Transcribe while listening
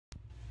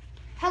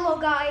Hello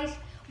guys,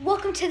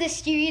 welcome to this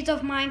series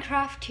of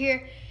Minecraft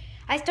here.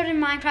 I started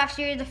Minecraft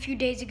series a few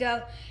days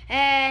ago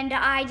and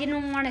I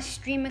didn't want to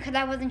stream it because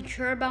I wasn't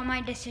sure about my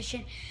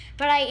decision,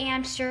 but I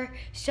am, sir.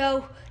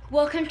 So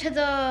welcome to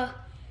the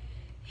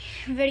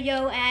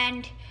video,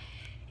 and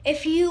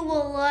if you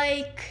will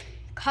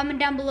comment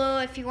down below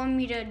if you want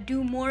me to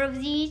do more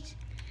of these.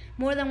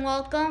 More than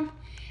welcome.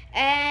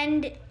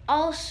 And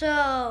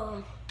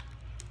also,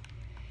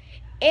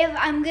 if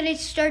I'm gonna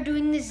start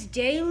doing this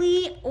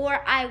daily,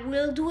 or I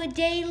will do it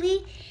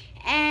daily,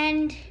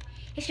 and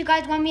if you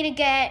guys want,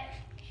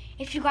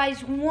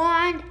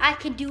 I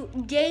could do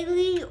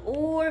daily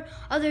or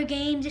other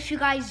games. If you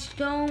guys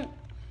don't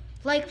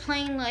like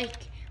playing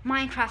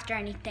Minecraft or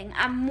anything,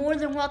 I'm more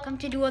than welcome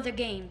to do other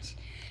games.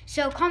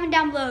 So comment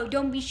down below,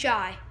 don't be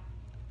shy.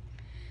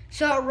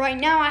 So right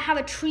now I have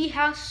a tree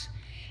house,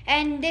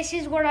 and this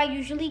is where I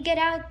usually get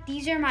out.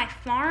 These are my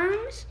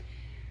farms.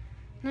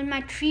 In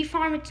my tree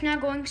farm, it's not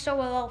going so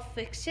well, I'll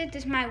fix it.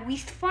 This is my wheat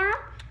farm.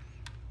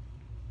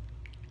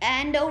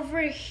 And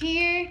over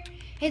here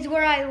is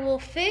where I will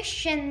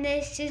fish, and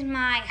this is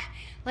my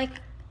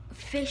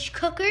fish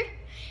cooker.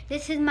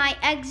 This is my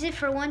exit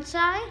for one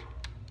side.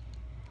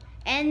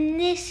 And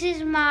this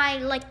is my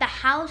the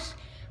house.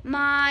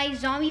 My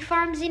zombie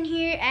farm's in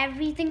here,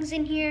 everything's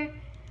in here.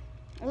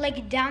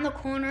 Down the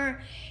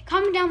corner.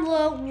 Comment down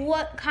below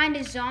what kind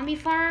of zombie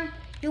farm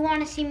you want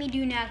to see me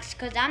do next,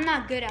 because I'm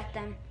not good at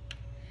them.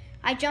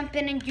 I jump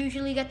in and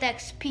usually get the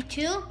XP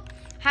too.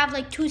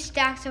 Have 2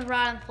 stacks of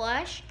rotten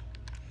flesh.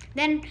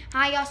 Then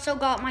I also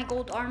got my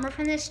gold armor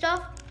from this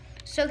stuff.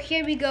 So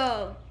here we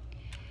go.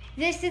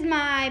 This is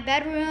my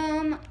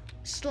bedroom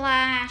 /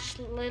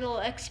 little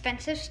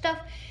expensive stuff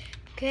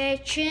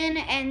kitchen,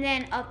 and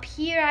then up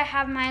here I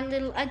have my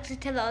little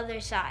exit to the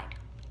other side.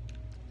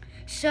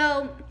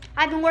 So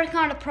I've been working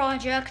on a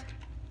project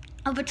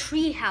of a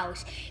tree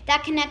house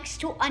that connects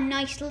to a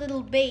nice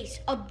little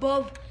base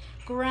above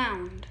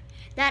ground.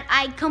 That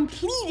I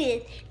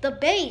completed the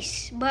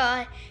base,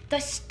 but the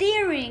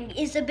steering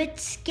is a bit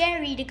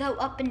scary to go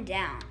up and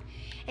down.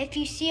 If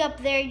you see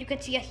up there, you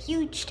can see a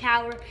huge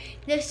tower.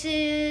 This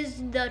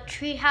is the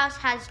tree house,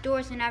 has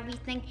doors and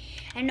everything.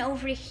 And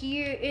over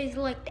here is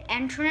the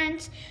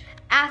entrance.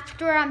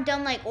 After I'm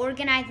done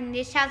organizing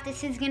this house,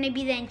 this is gonna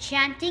be the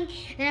enchanting.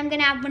 Then I'm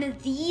gonna have one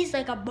of these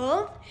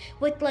above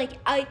with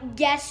a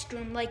guest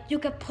room. You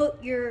could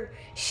put your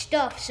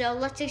stuff. So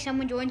let's say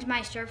someone joins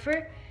my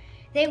server.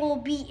 They will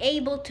be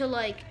able to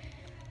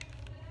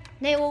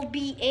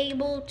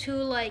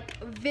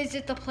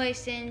visit the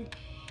place, and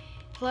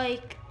I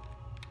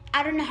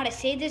don't know how to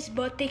say this,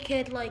 but they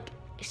could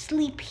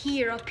sleep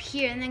here, up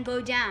here, and then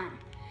go down.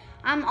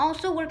 I'm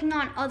also working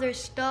on other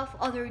stuff,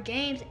 other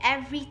games,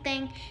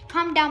 everything.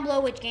 Comment down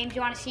below which games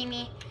you want to see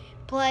me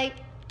play.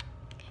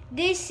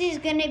 This is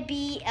gonna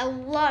be a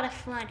lot of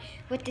fun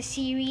with the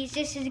series.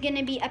 This is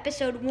gonna be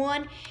episode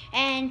 1,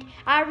 and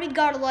I already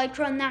got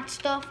elytra on that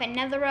stuff and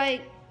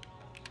netherite.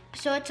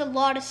 So it's a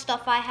lot of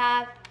stuff I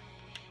have.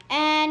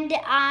 And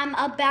I'm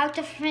about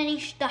to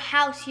finish the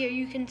house here.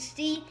 You can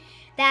see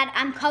that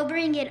I'm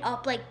covering it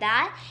up like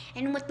that,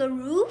 and with the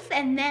roof,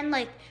 and then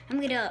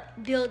I'm gonna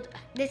build,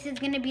 this is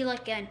gonna be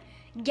a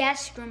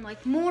guest room,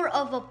 more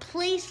of a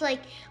place,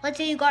 let's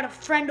say you got a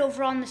friend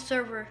over on the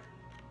server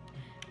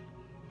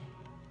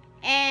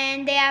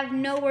and they have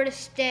nowhere to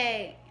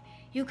stay.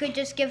 You could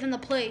just give them the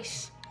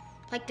place,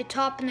 the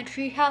top in the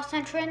treehouse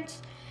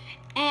entrance.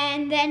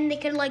 And then they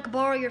could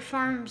borrow your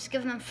farms,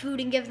 give them food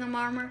and give them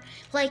armor.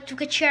 You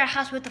could share a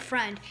house with a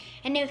friend.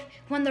 And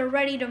when they're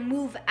ready to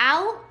move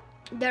out,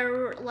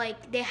 they're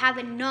they have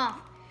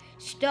enough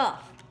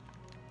stuff.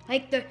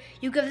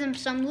 You give them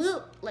some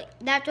loot.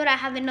 That's what I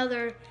have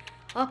another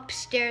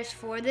upstairs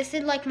for. This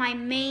is my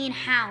main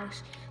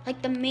house.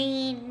 The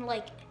main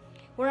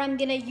where I'm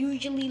gonna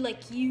usually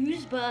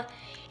use, but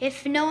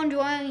if no one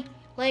joins,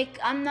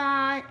 I'm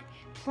not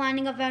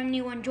planning of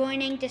anyone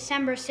joining.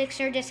 December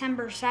 6th or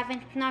December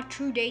 7th, not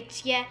true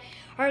dates yet,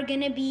 are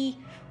gonna be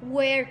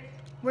where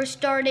we're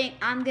starting.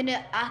 I'm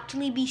gonna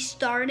actually be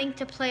starting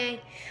to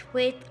play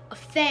with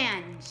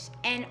fans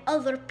and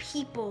other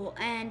people,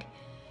 and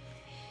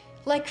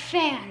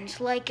fans,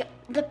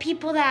 the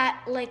people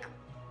that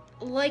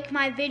like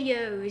my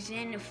videos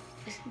and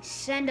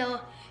send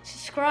a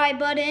subscribe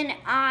button.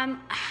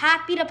 I'm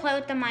happy to play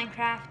with the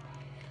Minecraft.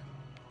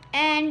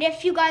 And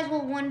if you guys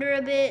will wonder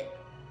a bit,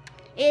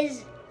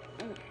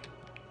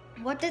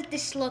 what does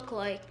this look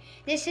like?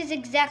 This is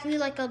exactly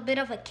a bit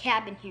of a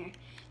cabin here,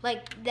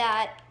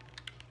 that.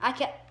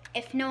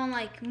 If no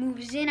one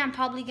moves in, I'm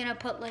probably gonna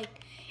put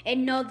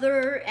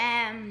another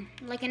an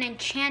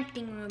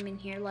enchanting room in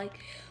here,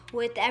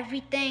 with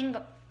everything.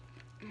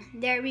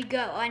 There we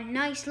go, a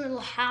nice little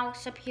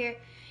house up here.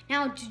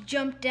 Now let's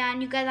jump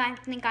down. You guys, I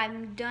think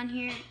I'm done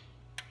here,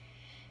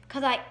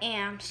 cause I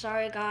am.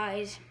 Sorry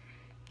guys,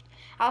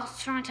 I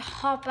was trying to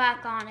hop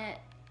back on it.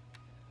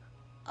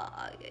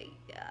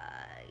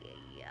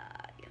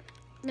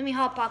 Let me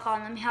hop back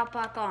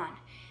on.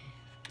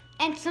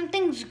 And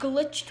something's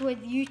glitched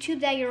with YouTube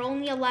that you're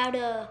only allowed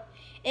to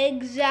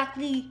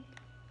exactly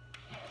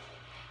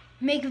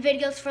make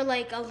videos for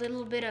like a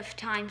little bit of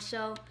time.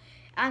 So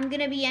I'm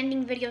gonna be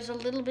ending videos a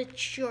little bit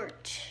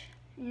short.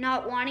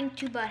 Not wanting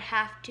to, but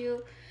have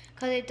to,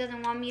 because it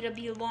doesn't want me to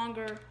be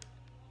longer.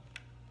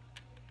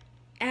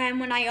 And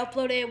when I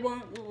upload it, it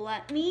won't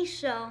let me,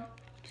 so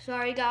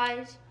sorry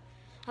guys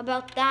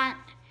about that.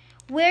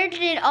 Where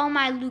did all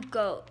my loot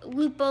go?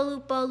 Lupo,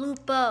 Lupo,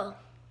 Lupo.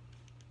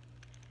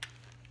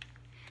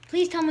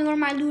 Please tell me where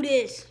my loot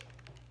is.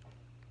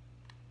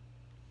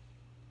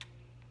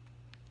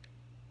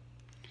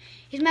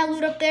 Is my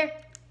loot up there?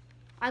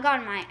 I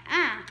got my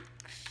axe.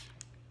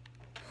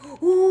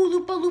 Ooh,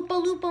 Lupo, Lupo,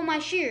 Lupo, my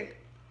shear.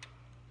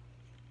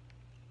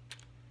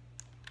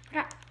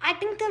 I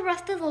think the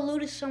rest of the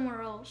loot is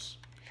somewhere else.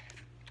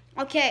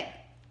 Okay,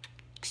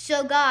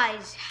 so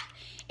guys,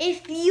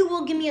 if you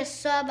will give me a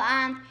sub,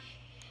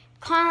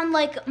 kind of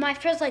like my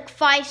first like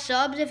 5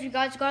 subs. If you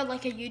guys got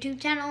like a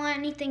YouTube channel or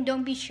anything,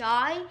 don't be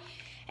shy.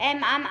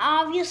 And I'm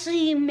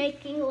obviously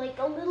making like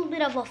a little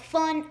bit of a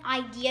fun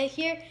idea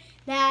here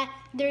that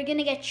they're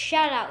gonna get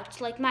shout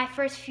outs. Like my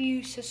first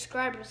few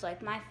subscribers,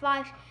 like my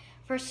 5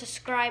 first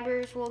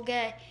subscribers will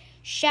get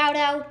shout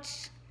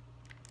outs.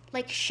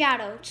 Like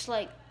shout outs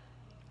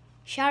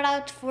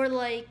for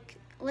like,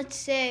 let's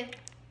say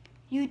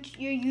your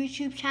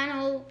YouTube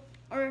channel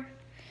or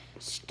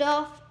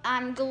stuff.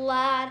 I'm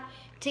glad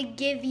to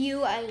give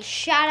you a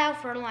shout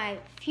out for my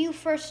few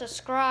first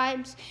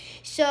subscribes.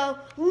 So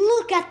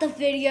look at the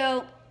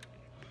video,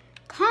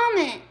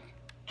 comment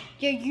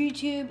your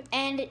YouTube,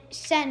 and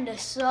send a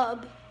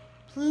sub.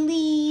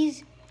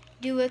 Please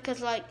do it, because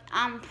like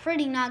I'm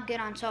pretty not good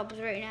on subs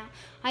right now.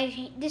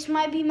 This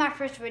might be my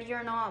first video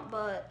or not,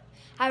 but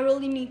I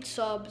really need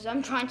subs.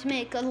 I'm trying to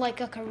make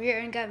a career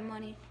and get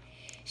money.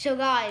 So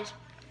guys,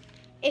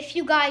 if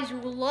you guys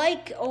would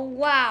like, oh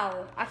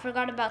wow, I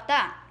forgot about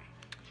that.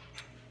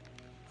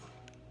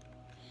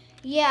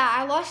 Yeah,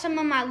 I lost some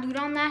of my loot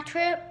on that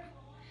trip.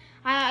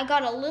 I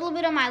got a little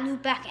bit of my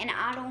loot back, and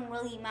I don't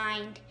really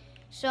mind.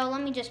 So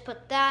let me just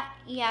put that.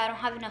 Yeah, I don't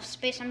have enough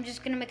space. I'm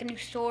just gonna make a new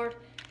sword.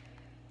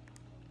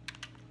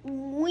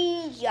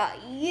 Yeah.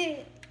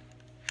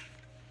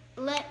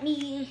 Let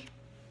me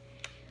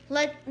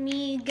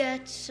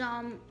get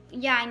some.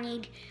 Yeah,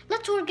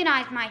 let's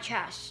organize my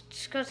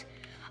chests, because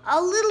a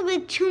little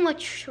bit too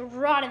much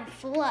rotten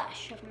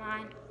flesh of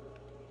mine.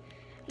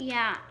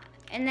 Yeah,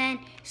 and then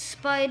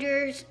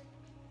spider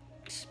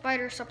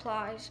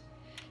supplies.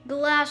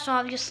 Glass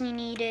obviously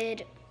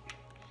needed.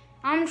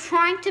 I'm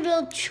trying to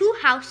build 2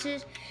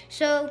 houses,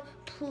 so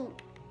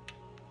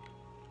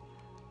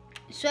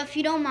if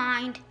you don't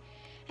mind,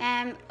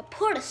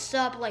 put a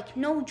sub. Like,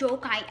 no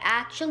joke, I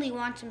actually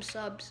want some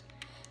subs.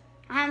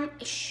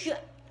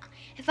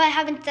 If I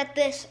haven't said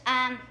this,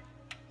 I'm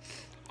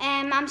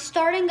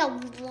starting a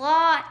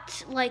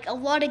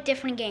lot of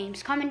different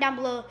games. Comment down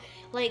below,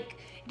 like,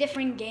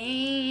 different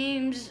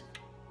games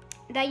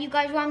that you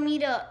guys want me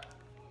to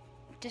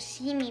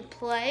see me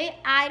play.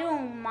 I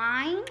don't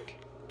mind.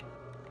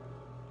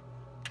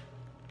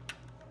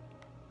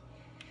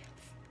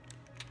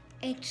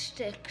 Eight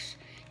sticks.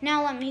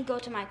 Now let me go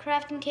to my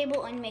crafting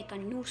table and make a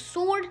new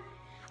sword,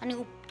 a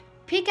new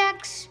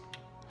pickaxe,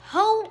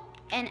 hoe,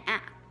 and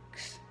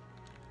axe.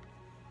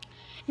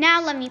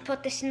 Now let me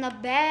put this in the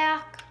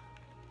back.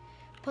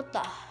 Put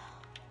the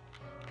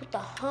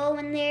hoe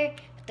in there.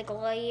 Put the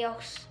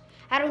glass.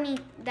 I don't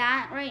need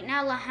that right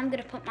now. I'm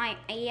gonna put my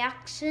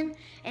axe in,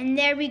 and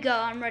there we go.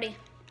 I'm ready.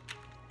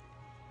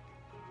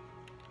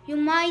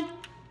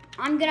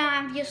 I'm gonna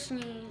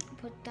obviously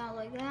put that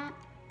like that.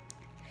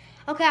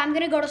 Okay, I'm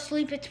gonna go to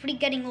sleep. It's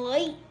getting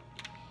late.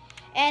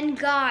 And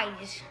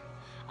guys,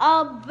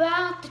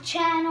 about the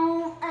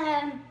channel,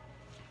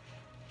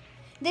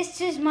 this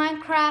is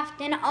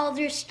Minecraft and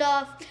other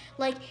stuff.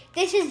 Like,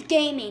 this is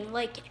gaming.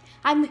 Like,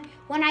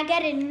 when I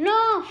get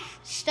enough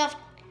stuff,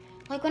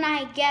 like when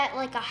I get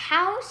like a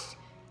house,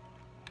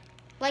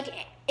 like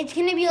it's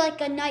gonna be like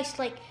a nice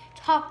like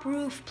top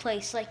roof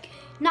place. Like,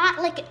 not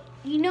like,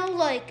 you know,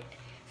 like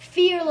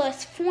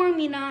fearless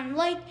formula,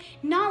 like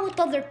not with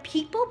other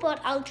people, but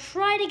I'll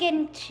try to get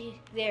into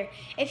there.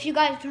 If you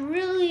guys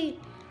really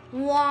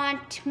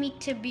want me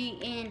to be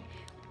in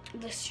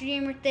the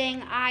streamer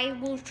thing, I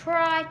will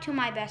try to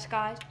my best,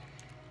 guys.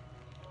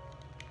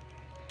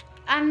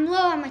 I'm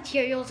low on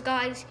materials,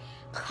 guys.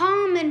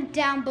 Comment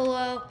down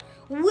below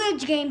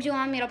which games you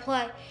want me to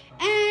play,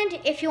 and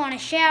if you want a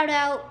shout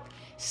out,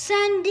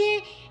 send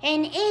it.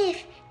 And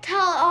tell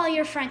all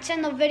your friends,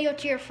 send the video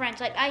to your friends.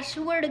 Like, I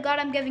swear to God,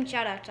 I'm giving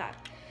shout outs out.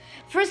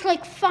 First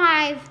like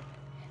 5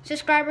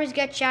 subscribers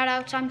get shout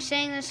outs. I'm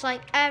saying this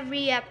like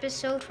every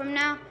episode from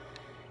now,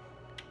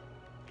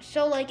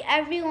 so like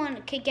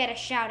everyone could get a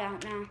shout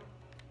out now.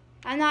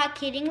 I'm not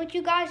kidding with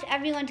you guys.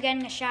 Everyone's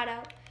getting a shout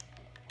out.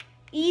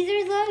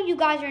 Either though, you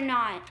guys are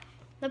not.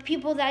 The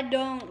people that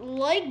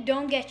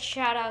don't get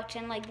shout outs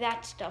and like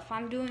that stuff.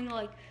 I'm doing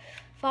like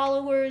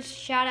followers,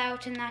 shout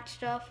outs, and that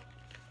stuff.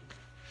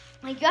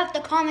 Like, you have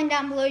to comment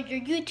down below your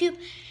YouTube,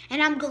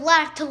 and I'm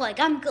glad.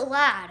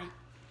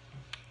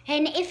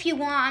 And if you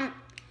want,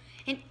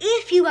 And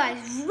if you guys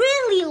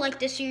really like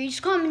this series,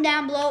 comment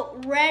down below,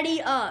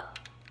 ready up.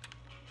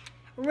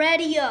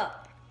 Ready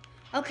up.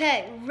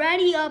 Okay,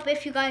 ready up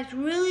if you guys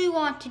really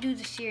want to do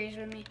the series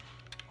with me.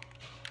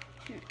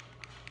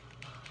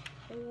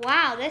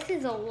 Wow, this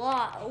is a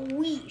lot.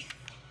 Weef.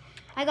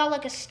 I got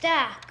like a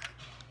stack.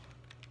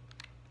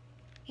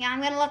 Yeah,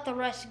 I'm gonna let the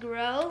rest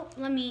grow.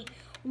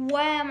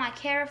 Wow, my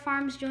carrot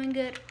farm's doing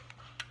good.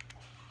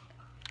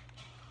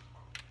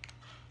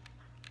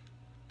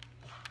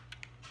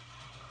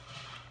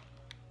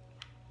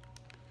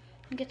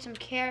 Get some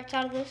carrots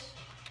out of this.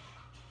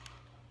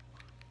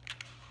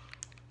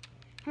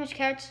 How much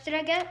carrots did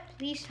I get?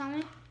 Please tell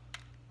me.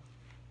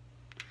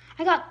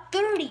 I got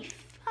 35.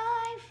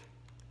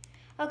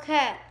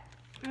 Okay,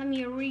 let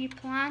me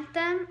replant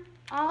them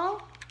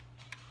all.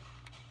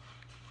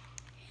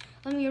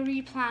 Let me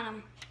replant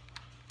them.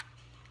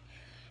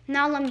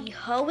 Now let me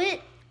hoe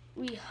it.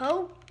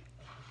 Re-hoe.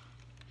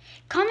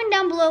 Comment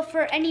down below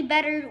for any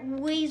better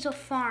ways of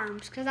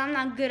farms, because I'm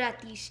not good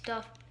at these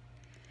stuff.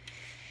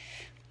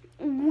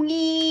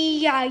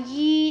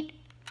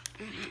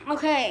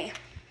 Okay.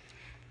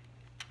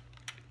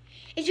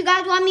 If you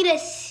guys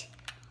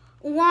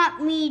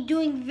want me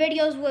doing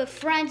videos with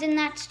friends and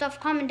that stuff,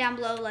 comment down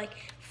below like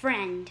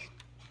friend.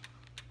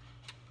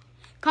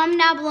 Comment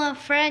down below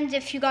friends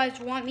if you guys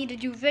want me to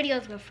do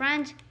videos with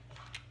friends.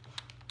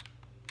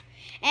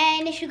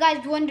 And if you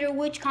guys wonder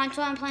which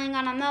console I'm playing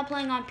on, I'm not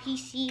playing on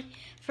PC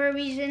for a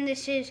reason.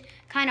 This is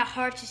kind of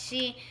hard to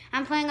see.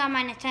 I'm playing on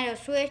my Nintendo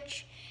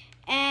Switch,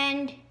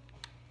 and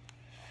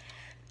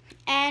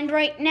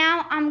right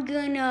now I'm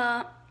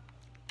gonna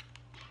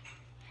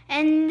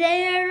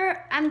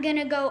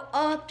go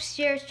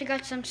upstairs to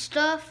get some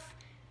stuff,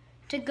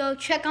 to go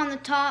check on the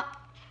top.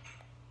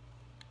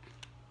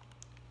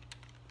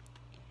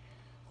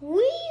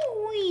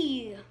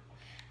 Wee.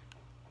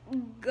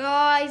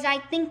 Guys, I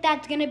think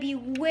that's gonna be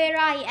where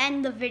I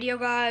end the video,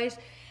 guys.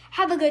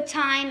 Have a good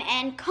time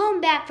and come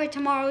back for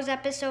tomorrow's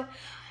episode.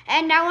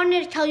 And I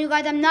wanted to tell you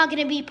guys I'm not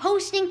gonna be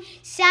posting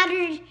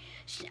Sunday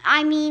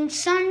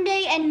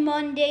and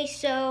Monday,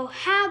 so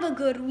have a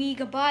good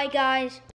week. Bye, guys.